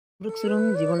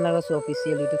Surung Jiban Lagasu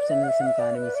official YouTube channel sim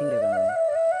kani missing regaman.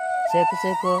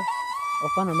 Seko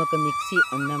Opan Ome'ke'miksi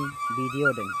onnam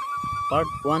video dan. Part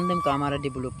 1 dem kamera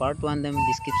di bulu part 1 dem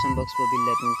description box po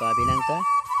bilang kabilang ka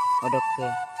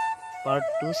odok part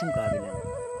 2 sim kabilang.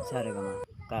 Saragama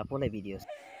kapole videos.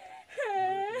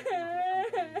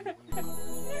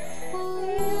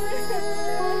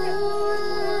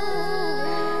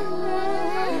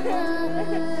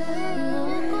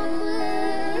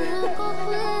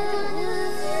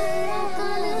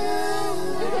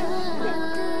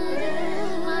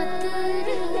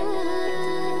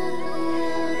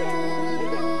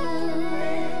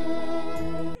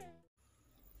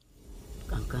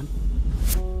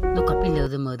 No kapil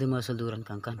ada madu masal duran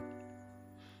kangkan.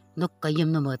 No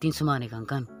kayam na matin sumane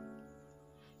kangkan.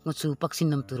 Ngot supak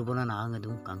sinam turbona na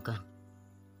angadu kangkan.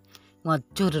 Ngot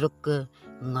churok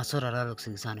ngasor aralok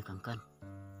sigsane kangkan.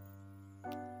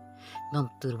 Nam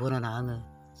turbona na anga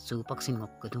supak sin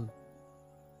ngok kadung.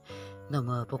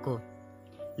 Nama poko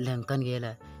lengkan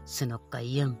gela senok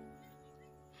kayam.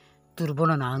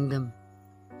 Turbona na angdam.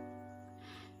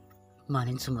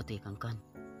 Manin sumote kangkan.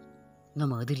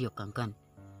 Nama adir yok kangkan.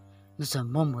 Nusa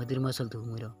mom adir masal tu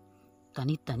muro.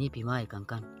 Tani bimai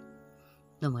kangkan.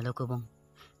 Nama lokobong.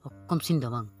 Okom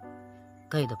sindamang.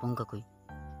 Kaya dapong kakoy.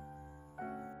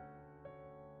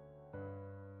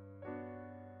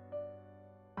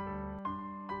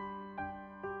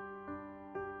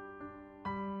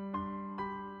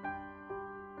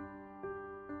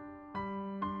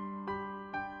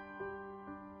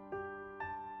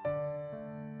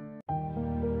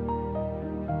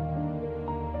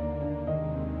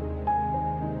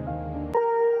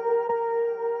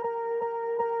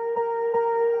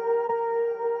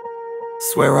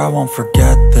 Swear I won't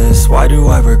forget this, why do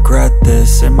I regret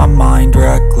this? In my mind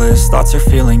reckless, thoughts are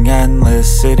feeling endless.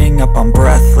 Sitting up I'm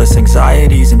breathless,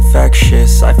 anxiety's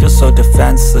infectious. I feel so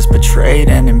defenseless, betrayed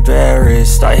and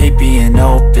embarrassed. I hate being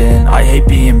open, I hate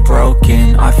being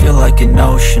broken. I feel like an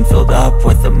ocean filled up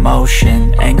with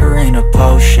emotion. Anger ain't a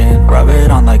potion, rub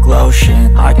it on like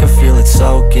lotion. I can feel it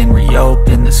soaking,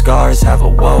 reopen, the scars have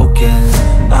awoken.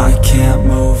 I can't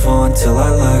move on till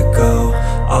I let go.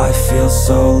 I feel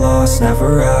so lost,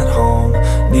 never at home.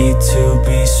 Need to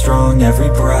be strong, every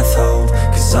breath hold.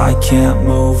 Cause I can't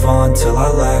move on till I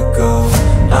let go.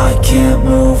 I can't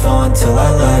move on till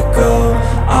I let go.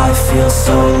 I feel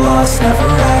so lost, never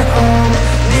at home.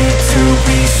 Need to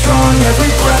be strong,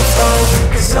 every breath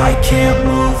hold. Cause I can't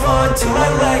move on till I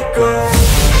let go.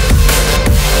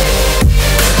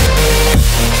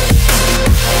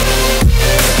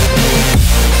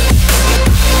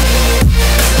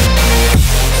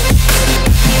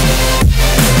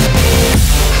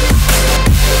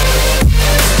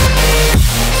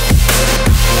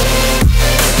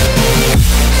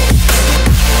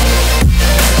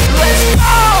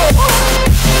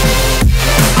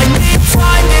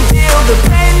 The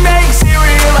pain makes it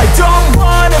real, I don't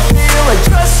wanna feel, I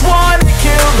just wanna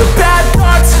kill the bad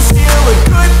thoughts and steal a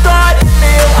good thought and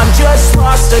meal. I'm just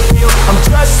lost, I feel, I'm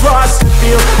just lost, I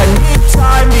feel. I need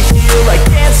time to heal, I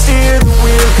can't steer the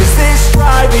wheel. Cause this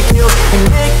drive it kills, and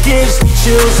it gives me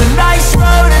chills. A nice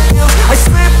road it feels, I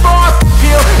slip off the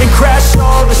peel and crash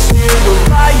all the steel.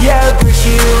 Will I ever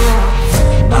heal?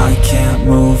 I can't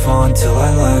move on till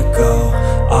I let go.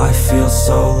 I feel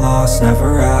so lost,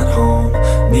 never at home.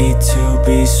 Need to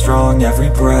be strong, every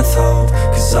breath hold.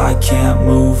 Cause I can't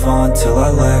move on till I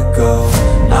let go.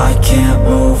 I can't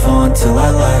move on till I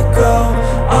let go.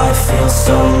 I feel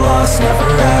so lost,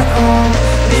 never at home.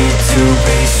 Need to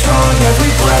be strong,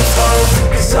 every breath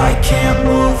hold. Cause I can't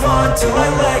move on till I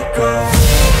let go.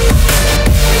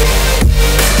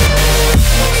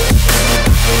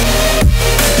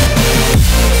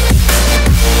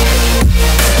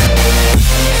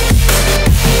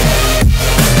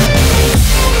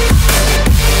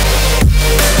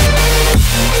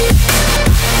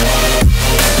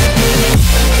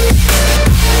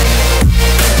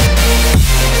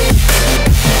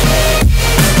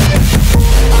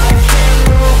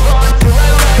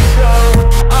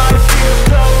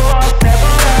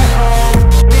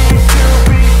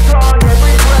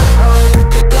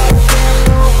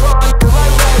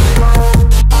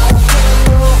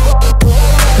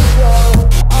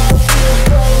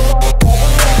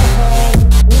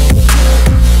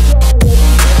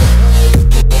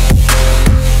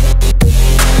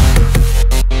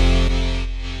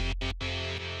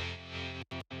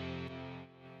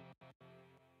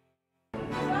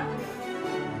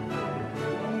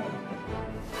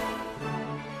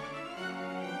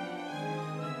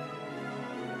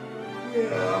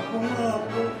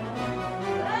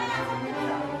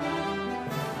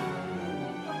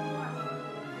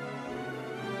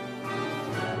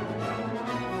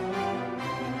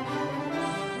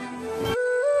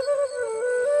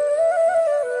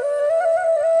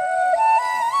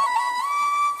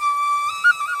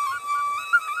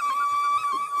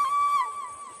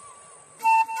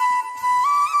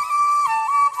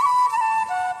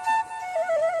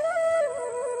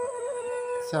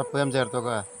 Siapa yang jar to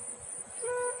ka?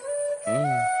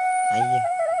 Iya.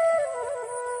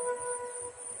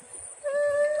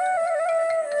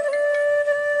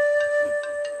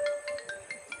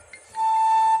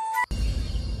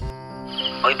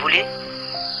 Oi puli.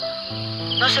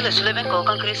 No se le suele ver con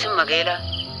crisis magela.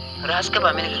 Rasca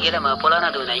pa mene gela ma pola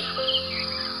na do nai.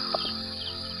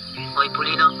 Oi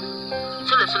puli no.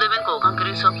 Se le suele ver con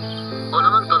crisis.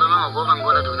 Olamang tolomang obo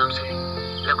bangola do namse.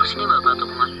 La kusini ma pa to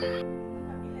kuman.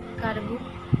 Karbu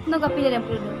no kapile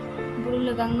rempulo. Bulu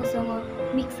legang songo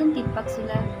mixum tipak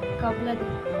sula kabla do.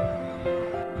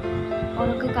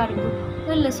 Orang ke karbu.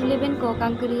 No le suele ver con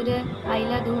crisis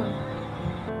aila do.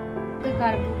 Ke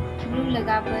karbu. Bulu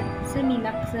legapa semi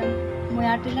maksum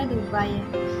moyatila Dhurba ya.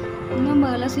 No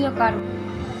mala suyo karbu.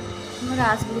 No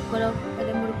ras bulu koro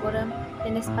ada mulu koro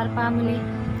tenis parpamule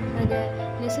ada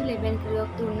lesu leben kriok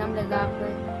tu nam legapa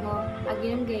no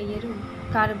agiram geyeru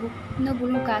karbu no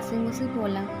bulu kasing musu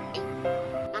bolang.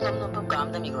 Nanam no pam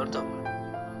kam dami gorto.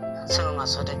 Sero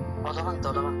masode olamang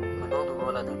tolomang mano do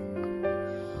bola do.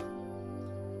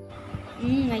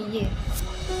 Aye.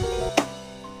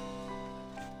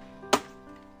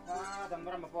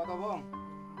 Gambar mapoto bong.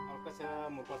 Alka sa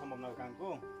murko sa mabnag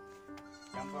kangkung.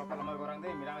 Gambar pala magorang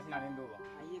deh, mirang asin nanin do.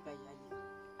 Aye kay aye.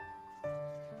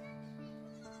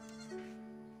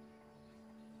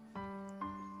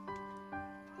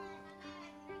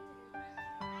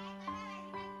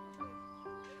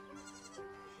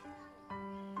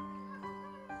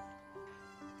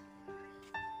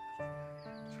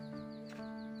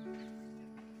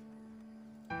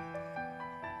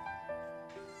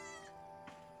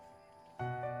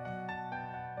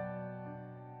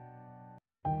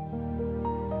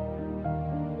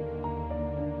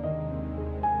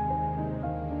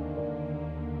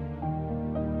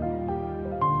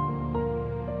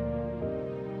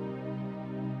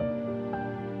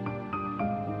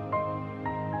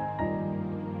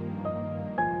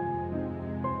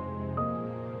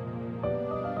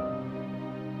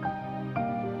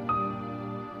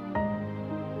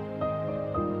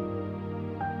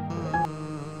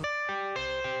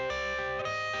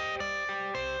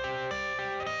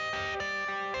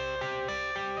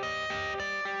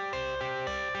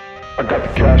 I got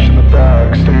the cash in the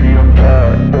bag, stadium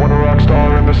packed. Born a rock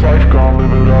star in this life, gon'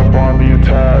 live it up on the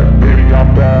attack. Baby,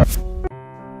 I'm back.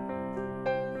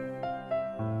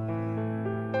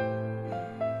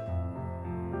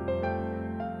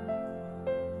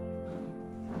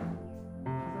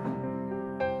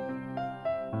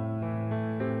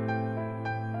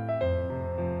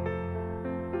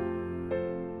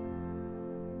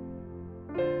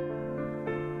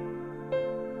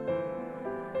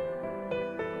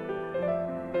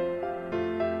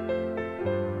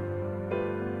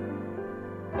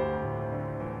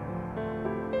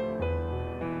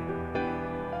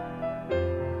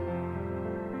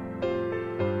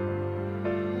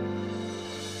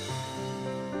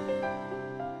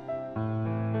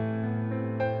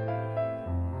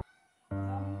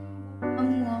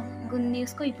 Good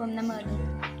news ko ipom na malu.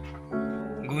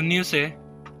 Good news eh?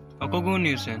 Ako good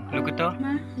news eh? Look ito?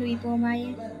 Ma, lui po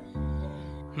maya.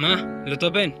 Ma,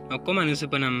 luto ben? Ako manuso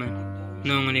pa naman.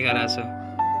 Noong manikaraso.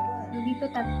 Lui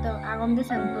po tatto, agom da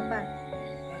sampo pa.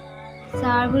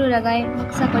 Sar bulu lagay,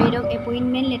 maksa koirok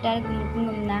appointment letter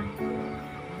gulungum na.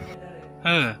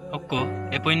 Ako?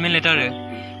 Appointment letter eh?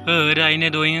 Rai ne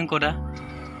doing ko da?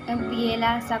 Ang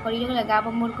piyela, sa koirok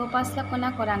lagapa murko pas la ko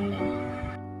na korang na.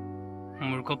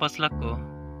 Murko 5 लाख को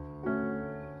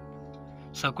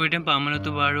सकुइटम पामन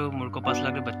तो बारो मुर्को 5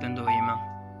 लाख बत्तन दो हिमा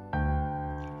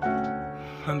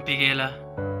हम पिगेला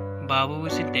बाबू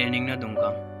उसी ट्रेनिंग ना दूंगा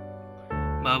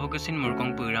बाबू को सिन मुर्कों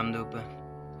पुराम दो पर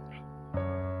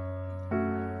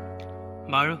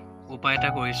बारो उपाय ता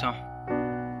कोई सा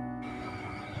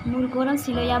मुर्कोरं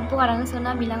सिलोयाम po karang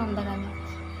sona bilang om dagane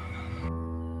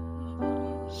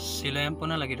सिलायम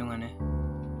पुना लगी दूंगा ने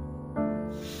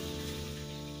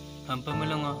Hampa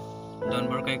melongo, don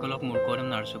berkai kolok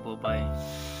murkodam narsu po pai.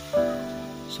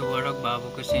 Suwarok babu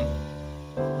kesin,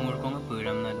 murko nga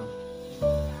puram na do.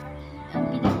 Ang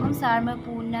pinakong sarma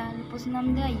puna, lupos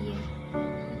nam da iye.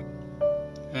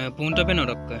 Punta pe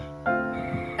norok ka.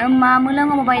 Ang mamu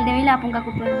lang ang mobile dami lapong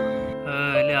kakupan.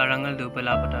 Ele arangal do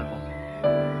pala pata ko.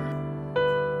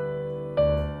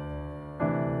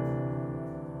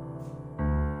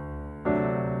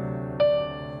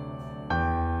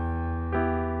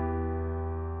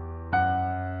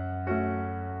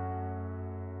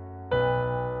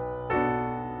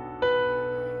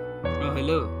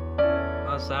 Hello.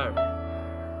 Sir.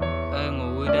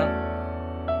 Ngồi đó.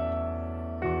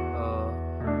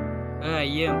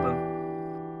 Iya, Pak.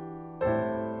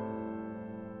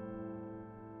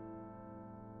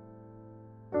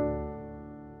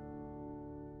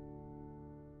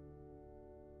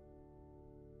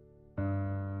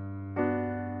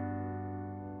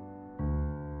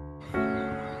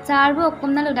 Sarbu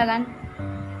okum na ludagan.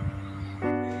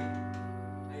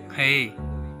 Hey,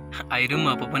 airum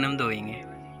apa panam doing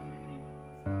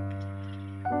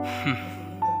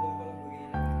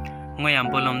Ngoy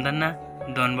ampolom dan na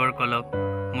donbor kolok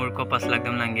murko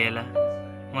paslagam langgela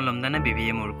ngolom dan na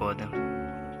bibiye murko dam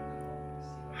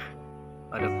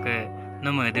adokke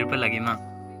no madir pa lagi ma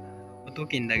to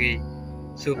kindagi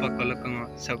supak kolok ngo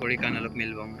sakori kanalok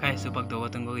milbong kai supak do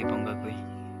tunggo ipongga koi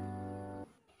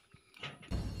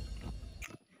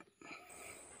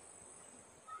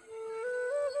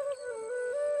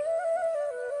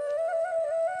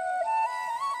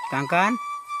Kangkan?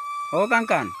 Oh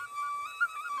Kangkan.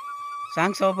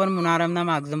 Sang sopan munaram na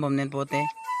magzam bomnen pote.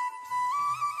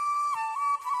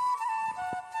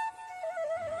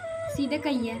 Sida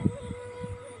kaya.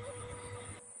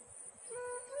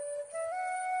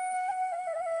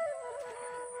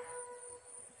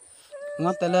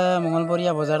 Ngotela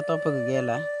Mongolboria bazar to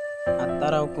pagela.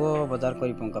 Attara ko bazar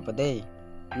kori pongka pade.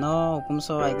 No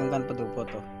hukumso ay Kangkan padu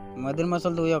poto. Madir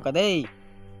masal duyo kadai.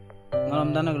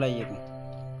 Ngalam danag laye ko.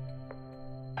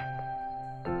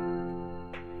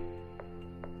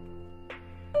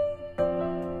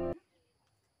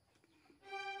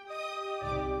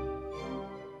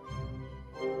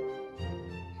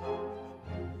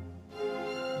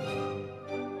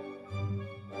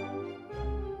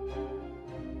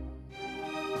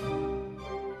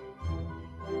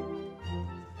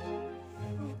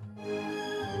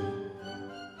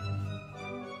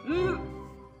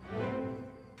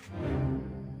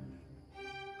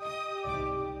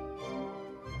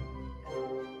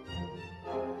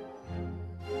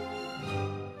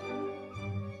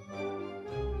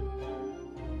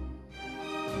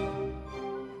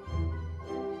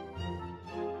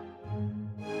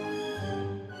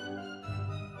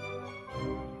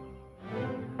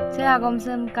 Saya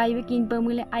agomsam kaibe kin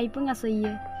pemule ai pun ngasoye.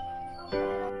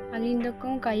 Alindo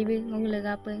kong kaibe ngong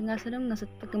lega pe ngasaram ngasat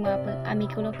pakema pe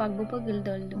amikolo pagbo pagil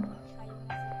doldo.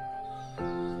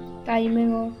 Kaibe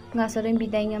ngo ngasaram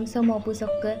bidai ngam samo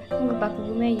pusok ke ngong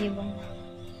pakgu me yebong.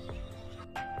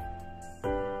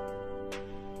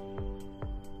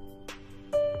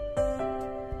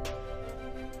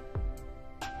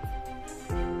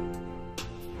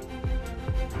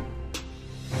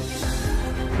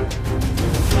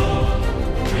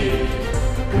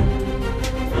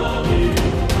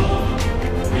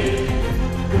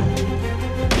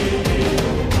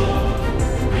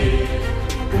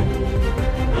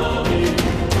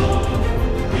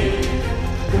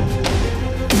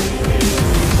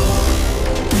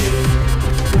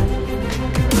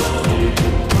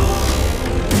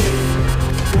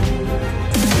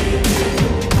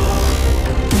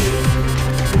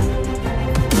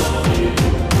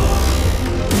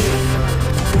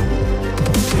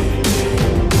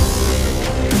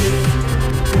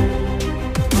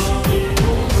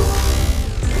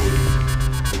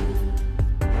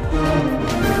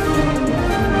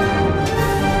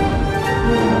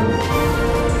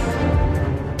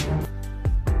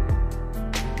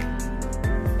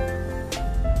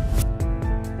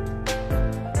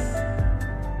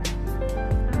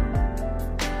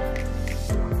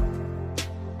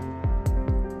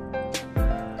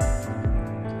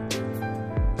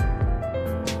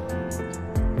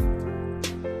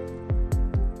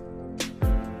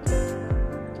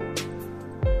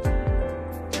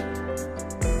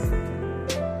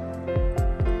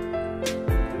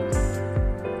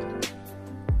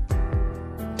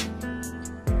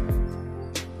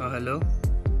 Hello?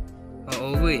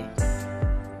 Oh, wait.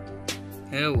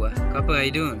 Hey, what? Kappa, how you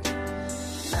doing?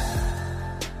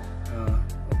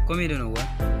 Come here, no what?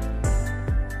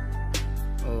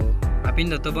 Oh,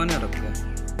 apin dato ba na rokka?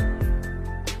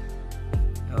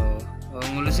 Oh,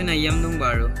 ngulusin ayam dong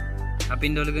baro.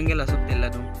 Apin dolo genge lasok tela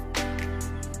dong.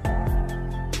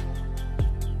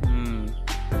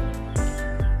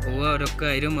 Oh,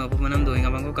 rokka ido ma manam doing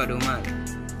abang ko kaduma.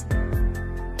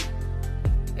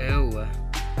 Ewa.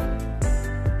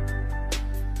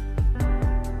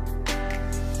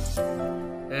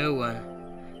 Ewa.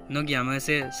 No gyama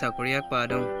se sakuriak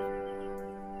padong.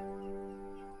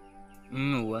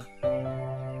 Ewa.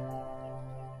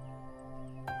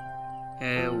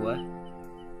 Ewa.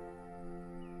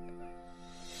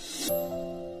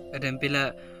 Adam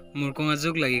pila murkong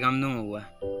azuk lagi kam dong ewa.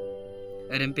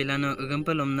 Adam pila no ugam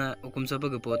palom na ukum sa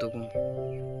pagpoto kong.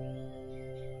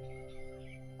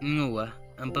 Ewa.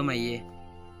 Ampa maye.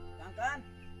 Kangkan.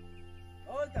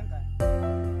 Oh, Kangkan.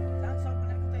 Sang sol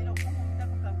benar kita ilok mo kita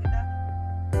kung kita.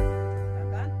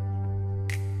 Kangkan.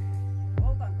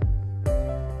 Oh, Kangkan.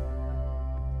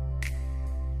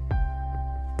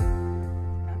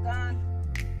 Kangkan.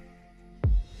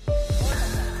 Oh,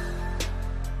 Kangkan.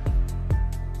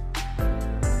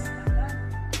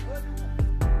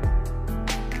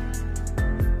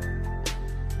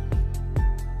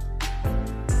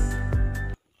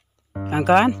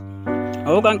 Kangkan,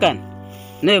 oh kangkan,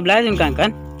 ne belajar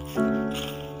kangkan.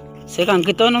 Sekarang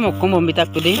kita nama kom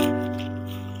bitak tu di,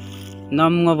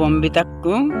 nam ngom bitak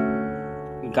ku,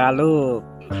 galu,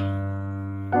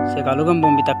 segalu kom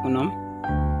bitak ku nam,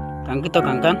 kang kita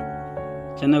kangkan,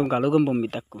 jangan galu kom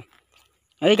bitak ku.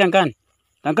 Hei kangkan,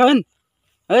 kangkan,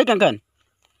 hei kangkan,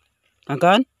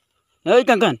 kangkan, hei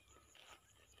kangkan,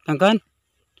 kangkan,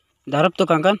 darab tu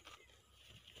kangkan,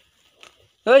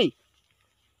 hei.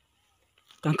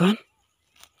 Kangkan,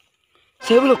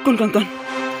 saya belum kangkan.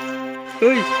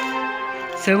 Hei,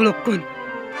 saya belum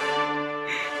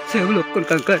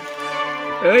kangkan.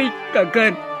 Hei,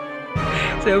 kangkan,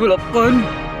 saya belum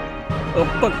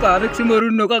Opak kanak si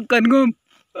maruno kangkan ngom.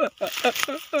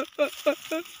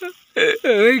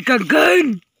 Hei,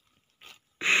 kangkan,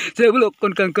 saya belum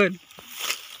kangkan.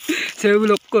 Saya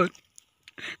belum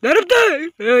Darab dah.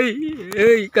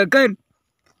 Hei, kangkan.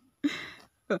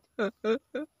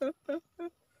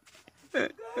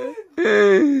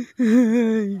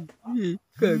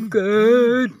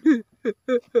 Kangkan.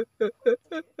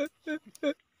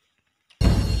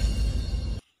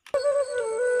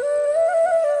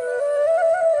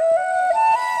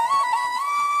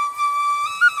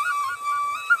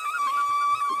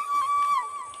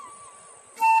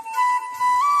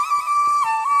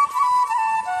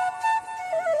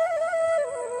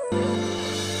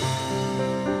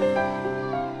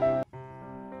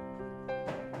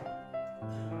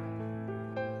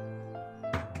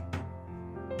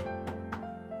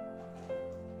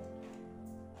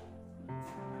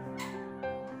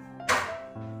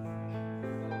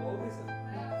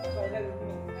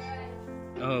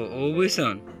 Oh,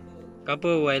 obeson.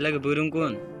 Kapo waila ke burung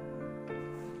kun.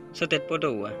 Setet poto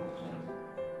wa.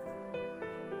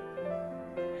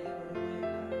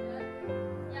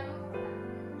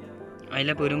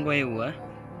 Aila burung ko wa.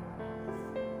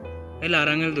 Ela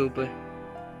arangel dupe.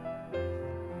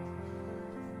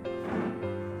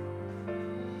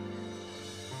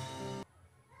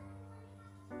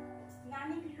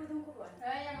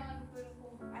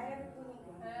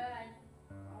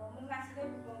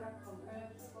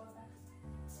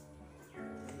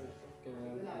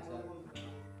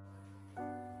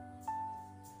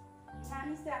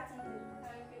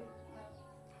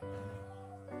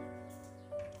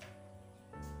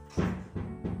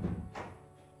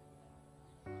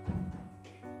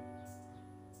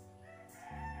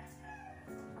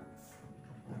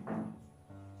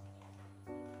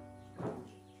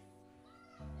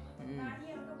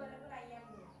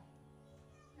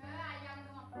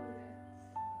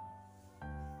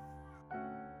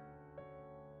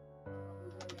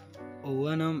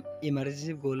 Owanam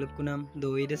emergency golap kunam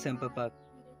doida sempapak.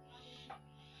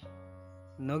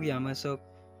 Nog yamasok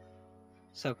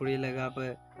sakuri laga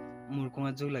pa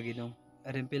murkunga jug lagi dong.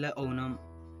 Arempila onam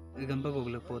gampa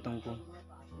golap potong ko.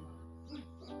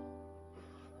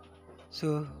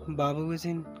 So babu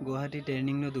kusin Guwahati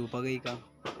training no dupa gai ka.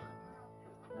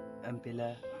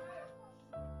 Ampila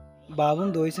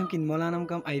babum doisam kinmolanam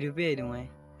kam airupe aidung ai.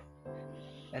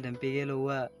 Arempige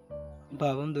lowa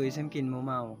babum doisam kinmo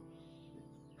mau.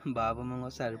 बाबा मंगो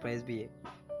सरप्राइज भी है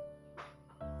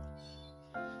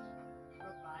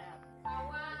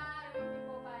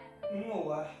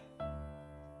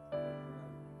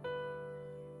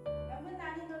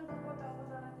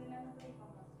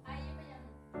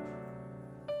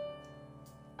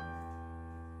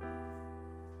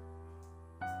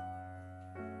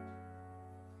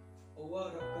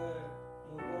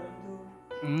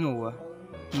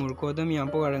मुर्को दम यहाँ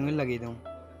पर अरंगल लगे दूँ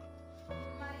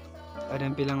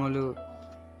Adam pilang olu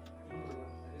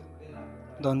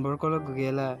donbor kolok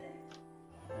gugela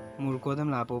murkodam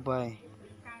lapo pai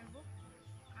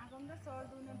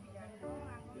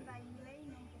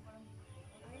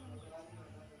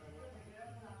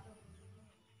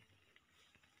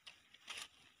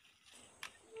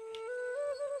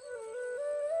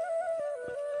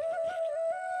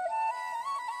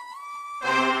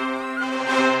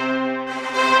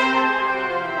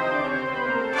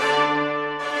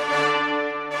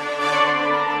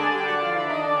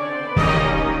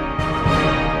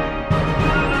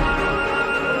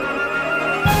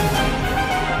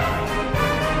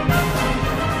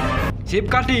Sip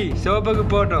kati, sewa bagi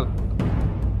bodoh.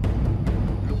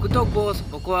 Lukutok bos,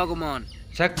 poko aku mon.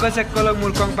 Sekko lo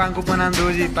mulkong pangku panan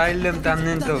doji, pailem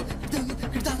tamnen to.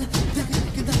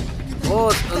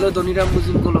 Bos, kalau donira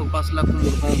musim kolok pas laku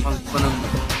mulkong pangku panan.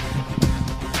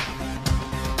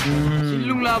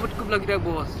 Silung labet kup lagi dah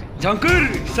bos.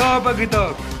 Jangkir, sewa bagi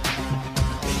tok.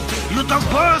 Lutok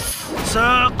bos,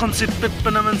 sa konsep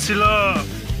penaman sila.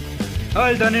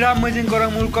 Hal donira musim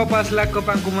korang mulkong pas laku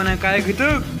pangku panan kaya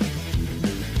gitu.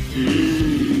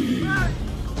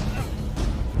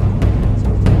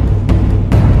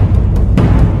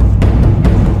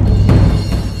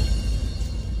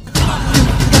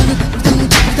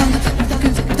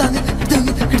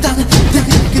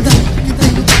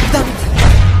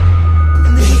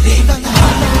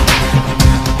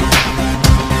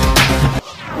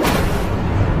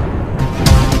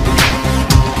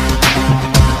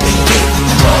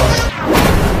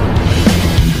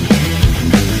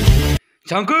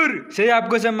 Jangkur, saya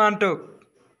आपको सम्मान तो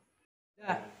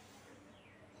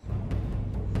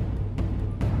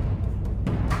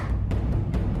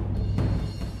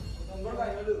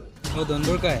Oh,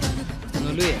 donbor kai.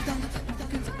 Nolu ya.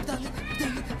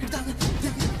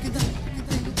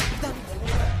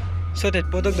 Sotet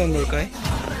potok donbor kai.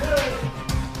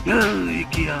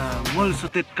 Ikia, mol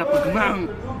sotet kapagmang.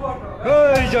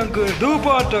 Hei Jangkur, du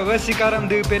potok wesi karam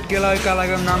du pet gelai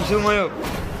kalagam nam sumoyo.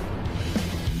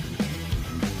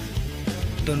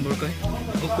 Donbor kai.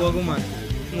 Oku aku man.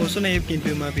 Ngoso na yep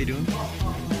kintu ma pidu.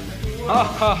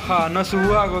 Ha, na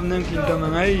suwa agam nang kintu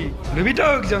mangai.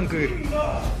 Bebitok Jangkur.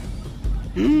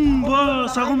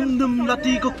 Bos, aku mendem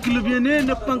latih kok kilubiane,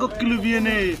 nepang kok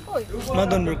kilubiane.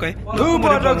 Madon berkai. Tu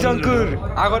bodoh Jangkur.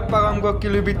 Agot pagam kok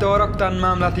kilubito orang tan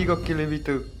mam latih kok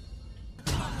kilubito.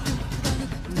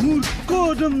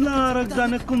 Murko dem larak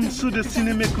dana kum sudah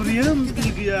sineme kuriam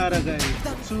pilgiara gai.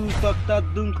 Supak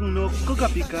tadung kuno kok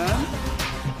kapikan.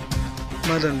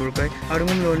 Madon berkai.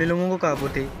 Arungum loni lomo kok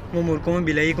kapote. Mo murko mo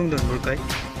bilai kong don berkai.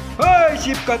 Hei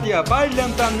ship katia, bail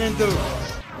lem tam nentu.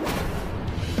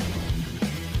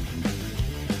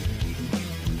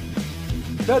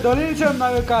 Da dolin sem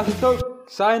naga kasih tok,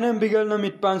 saya nem bigal na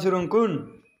mitpan surung kun.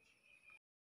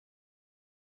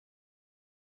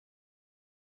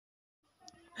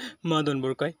 Madon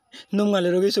berkai, nong ngale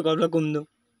rogi sukabla kumdo,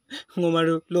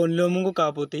 ngomaru lon lo mungo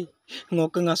kapote,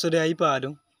 ngok ngaso de ai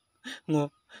pado,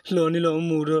 ngok loni lo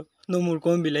muro, no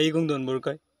murko bilai kong don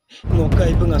berkai, ngok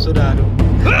kai pengaso dado.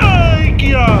 Hai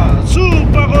kia,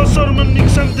 supa ko sorman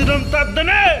niksam tidam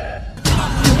tadane.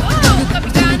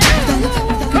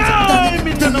 Hai,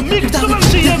 minta na mix tuman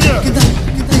siya dia.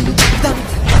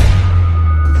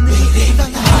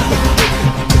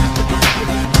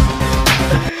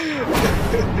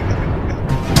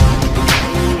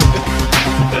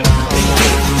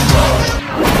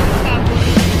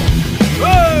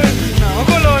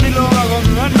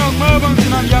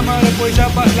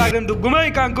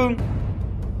 Gumay kangkung.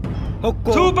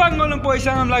 Supang ngolong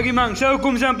poisa ngam lagi mang, saya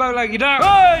hukum sampai lagi dah.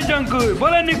 Hei Jangkur,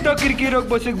 boleh nik to kirkirok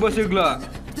bosuk lah.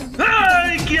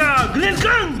 Hai kia, glen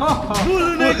kang.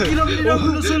 Bulu naik kilo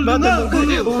bulu sulbunga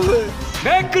bulu.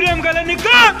 Bekriam kalian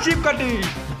nikah sip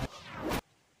kati.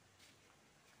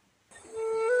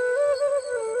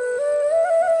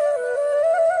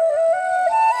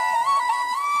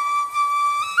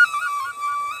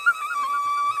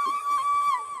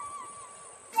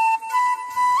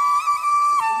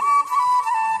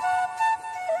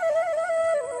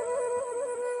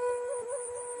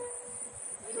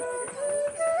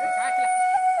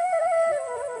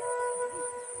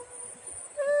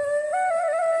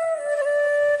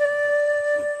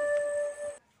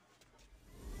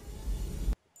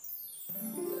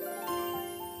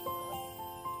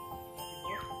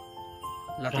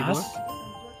 Ras,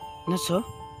 naso?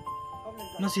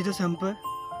 Nasi itu sampai.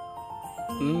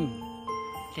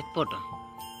 Lihat foto.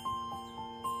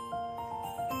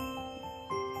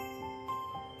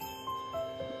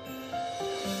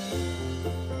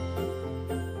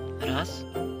 Ras,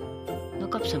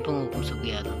 nakap sampai ngomong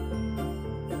sugiado.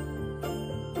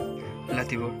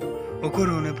 Latibo, okur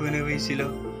hone puene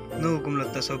visilo, no hukum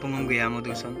latta so pangong gayamo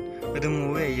dusan, ada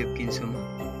muwe ayep kinsum.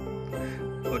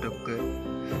 Odok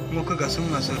muka gasum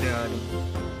ngaso de adu.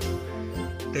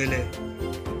 Tele,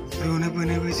 rone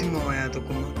puene visil mamaya to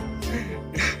kuma.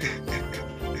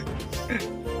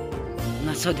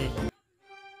 Ngaso de.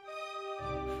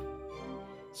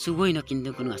 Sugoi na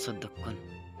kindu kun ngaso dokkon.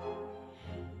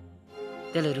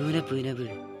 Tele rone puene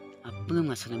bil. Apungam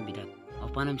ngaso nam bidak.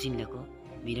 Opanam sinlako,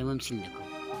 biramam sinlako.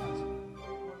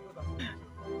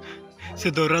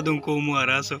 Sedora dongko mu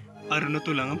araso, aruno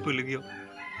tulangan puligyo.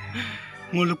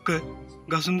 Nguluk ke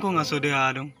gasum ko ngaso de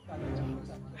adong.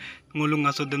 Ngulung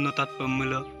ngaso dem no tat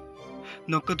pamula.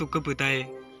 Nokka tukka putae.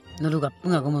 Noluk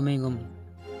apung ako mamengom.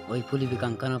 Oi puli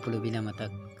bikangkana puli bina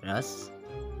matak ras.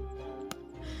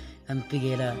 Ampi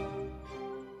gela.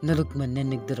 Noluk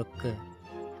manen nigdorok ke.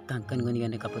 Kangkan goni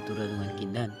gane kapatura dengan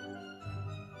kindan.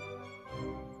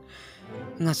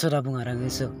 Ngaso rabung arang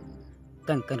iso.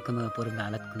 Kangkan kama por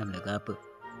ngalat kunam lagapo.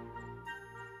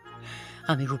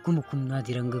 Ami hukum na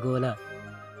dirangga gola.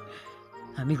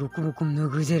 Ami hukum no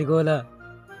gujar gola.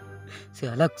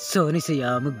 Sealak so ni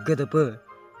saya maggada pa.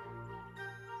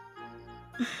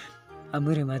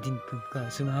 Amure madin pungka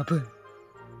sumapa.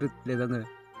 Buklaga.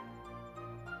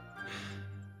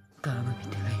 Kama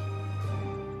bitagay.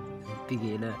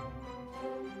 Pigila.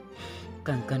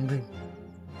 Kangkan bu.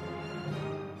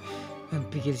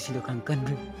 Pigil silo kangkan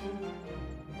bu.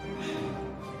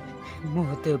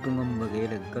 Mohte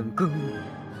pengembagalan kangkung.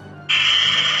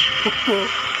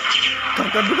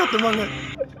 Kangkan buka tumangan.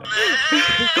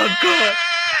 Kakak.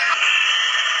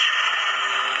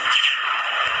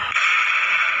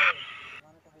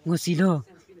 Ngusilo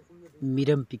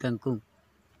miram pikangkung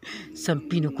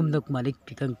sampi nukum nok malik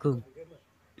pikangkung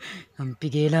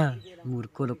ampigela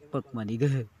murkolok pak maniga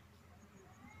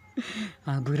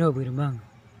aburo burmang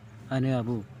ane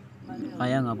abu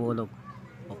ayang abolok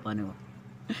opane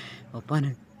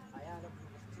opane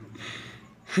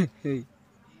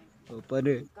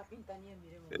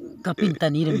kapin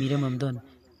tanire miram amdon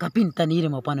kapin tanire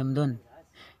opan amdon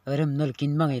aram nol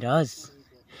kin mangai ras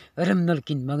aram nol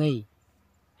kin mangai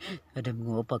adam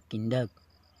ngopak kindak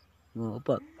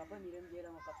ngopak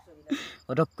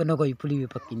odok kono koi puli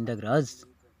pak kindak ras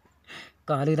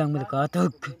kali dang mil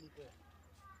katok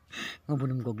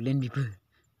ngobunum goglen bipa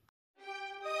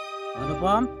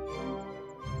Anupam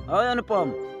oy Anupam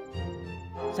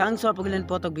sang so paglen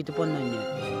potok bitupon nanya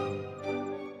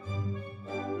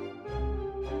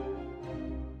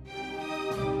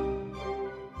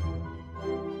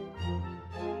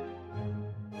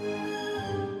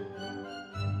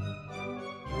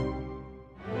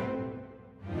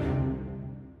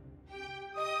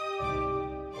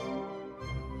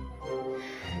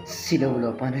sila bulu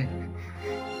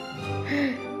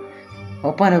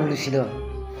opana bulu sila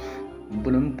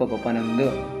belum pak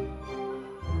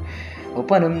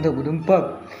opanam do belum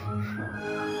pak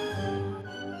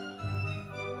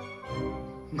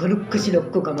galuk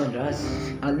kesilok ko kaman ras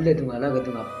alle dung alaga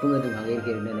dung appunga dung ager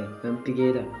kernane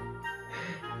nampigeda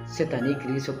setani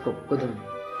krisok kokko dung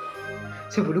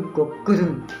sebuluk kokko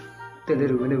dung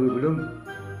teleru bene belum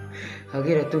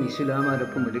ager atu isulama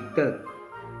rapu medikta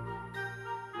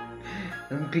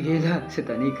nampigeda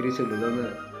setani krisok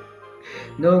lulanga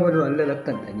nongonu alla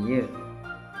lakkan taniye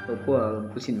opo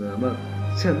kusin mama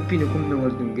sampi nukum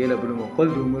nongol dunggela belum okol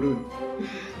dumurun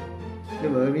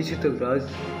nama misutok ras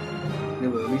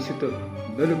nama misutok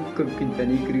malukam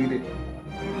pintani kride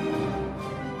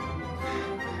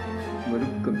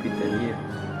malukam pintani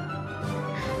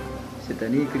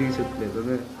setani krisok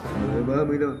lebanga mama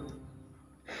milo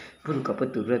bulu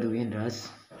kapat turra duyen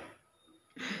ras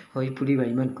hoi puli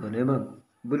baiman kone bang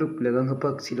buluk lagang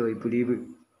hapak siloi puli bu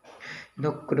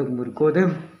nokkodok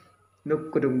murkodam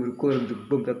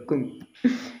dubbog dakkung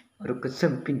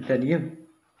orokasam pintaniyam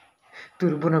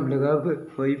turbunam lagaba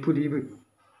hoi puli bu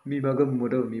mimagam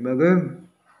modo mimagam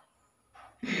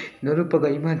nalu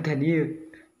pagaiman taniya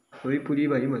hoi puli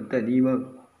baiman tanima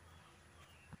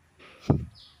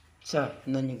sa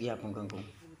nanyu gyapong kangkung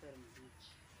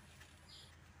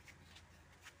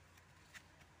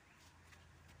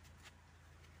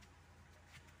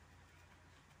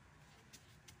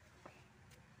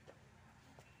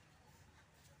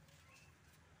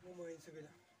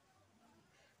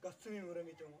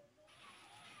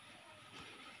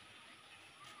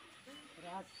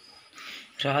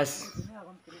ras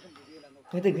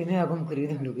itu gini agam kiri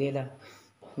dulu gela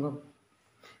ngom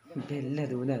bella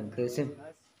dulu angkesem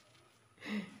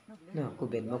na aku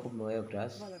bel mau moyo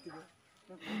ras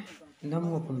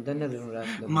namu kumdana dulu ras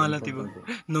Malati ba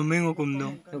nomengo kumno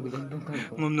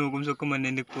ngom no kum so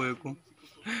kumanenik poe ko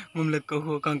ngom lekka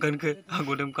ho kangkan ke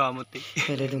agodam kamati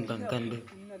ledung kangkan be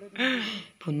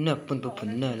punna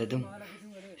punna ledung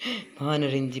mana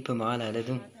rinji pemala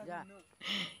ledung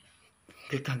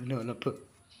kekangno napu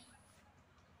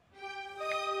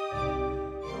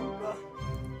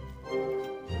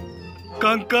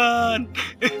Kangkan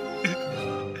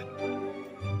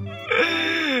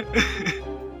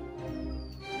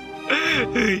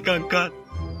hei Kangkan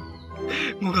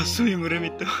muka sui murem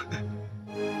itu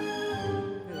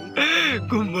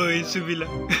kumbai subila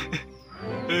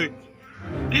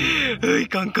hei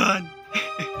Kangkan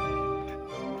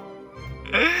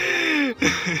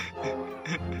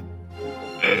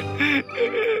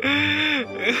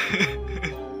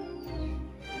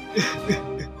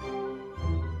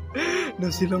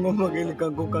nasi lo ngomong ini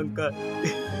kangkung Kangkan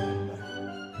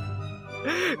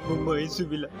kumbai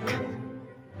subila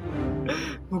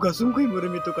muka sungkai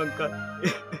murem itu Kangkan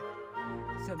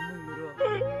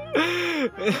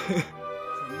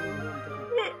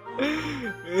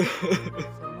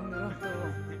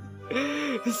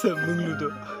Sambung lu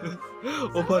tuh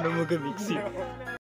Opan Ome'ke'miksi